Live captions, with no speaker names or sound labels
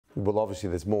Well, obviously,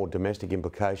 there's more domestic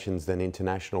implications than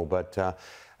international, but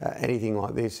anything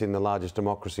like this in the largest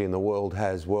democracy in the world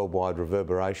has worldwide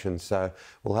reverberations. So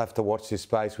we'll have to watch this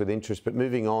space with interest. But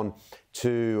moving on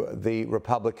to the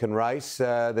Republican race,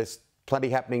 there's plenty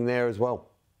happening there as well.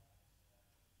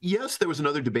 Yes, there was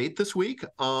another debate this week,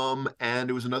 and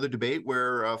it was another debate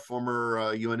where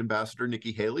former UN Ambassador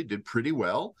Nikki Haley did pretty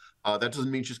well. That doesn't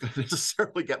mean she's going to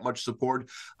necessarily get much support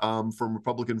from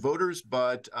Republican voters,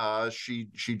 but she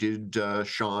did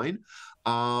shine.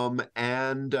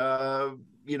 And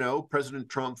you know,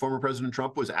 former President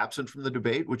Trump was absent from the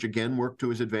debate, which again worked to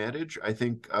his advantage. I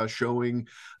think showing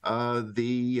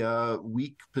the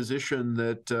weak position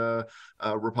that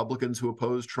Republicans who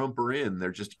oppose Trump are in.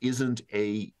 There just isn't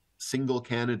a single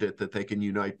candidate that they can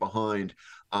unite behind,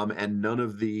 and none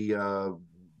of the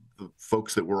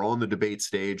folks that were on the debate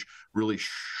stage really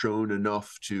shown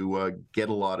enough to get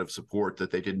a lot of support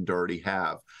that they didn't already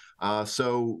have.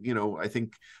 So, you know, I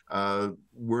think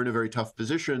we're in a very tough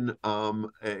position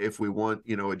if we want,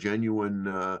 you know, a genuine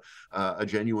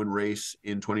race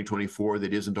in 2024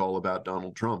 that isn't all about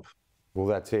Donald Trump. Well,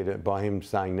 that's it. By him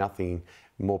saying nothing,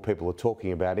 more people are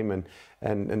talking about him,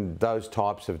 and those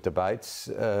types of debates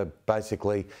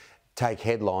basically take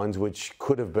headlines which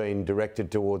could have been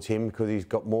directed towards him because he's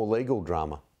got more legal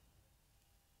drama.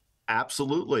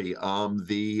 Absolutely.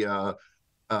 The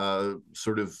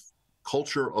sort of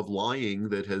culture of lying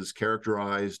that has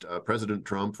characterized President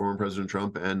Trump, former President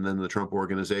Trump, and then the Trump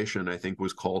Organization, I think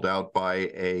was called out by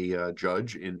a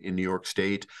judge in New York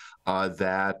State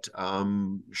that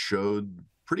showed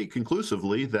pretty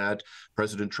conclusively that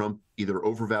President Trump either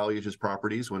overvalued his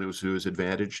properties when it was to his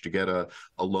advantage to get a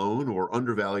loan, or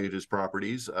undervalued his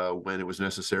properties when it was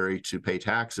necessary to pay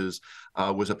taxes,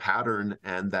 was a pattern,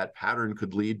 and that pattern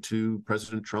could lead to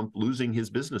President Trump losing his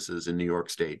businesses in New York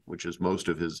State, which is most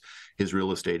of his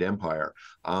real estate empire.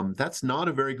 That's not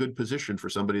a very good position for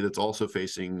somebody that's also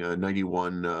facing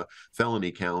 91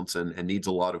 felony counts and needs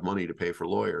a lot of money to pay for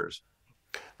lawyers.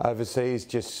 Overseas,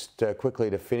 just quickly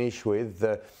to finish with,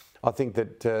 I think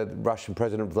that Russian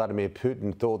President Vladimir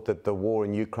Putin thought that the war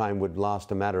in Ukraine would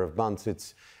last a matter of months.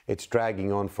 It's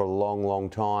dragging on for a long, long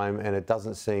time, and it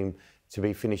doesn't seem to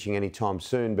be finishing anytime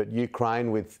soon. But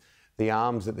Ukraine, with the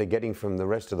arms that they're getting from the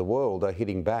rest of the world, are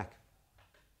hitting back.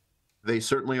 They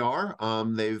certainly are.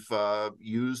 They've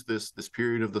used this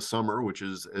period of the summer, which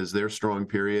is their strong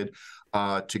period,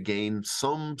 to gain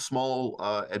some small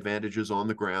advantages on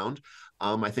the ground.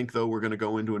 I think, though, we're going to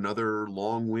go into another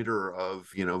long winter of,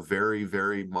 you know, very,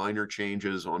 very minor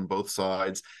changes on both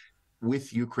sides,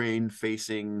 with Ukraine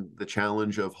facing the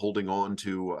challenge of holding on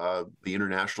to the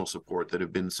international support that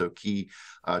have been so key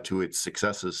to its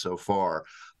successes so far.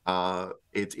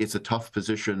 It's a tough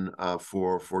position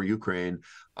for Ukraine,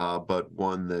 but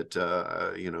one that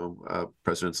you know,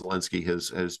 President Zelensky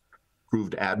has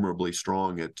proved admirably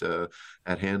strong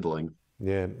at handling.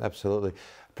 Yeah, absolutely.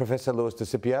 Professor Louis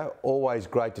Desipio, always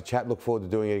great to chat. Look forward to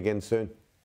doing it again soon.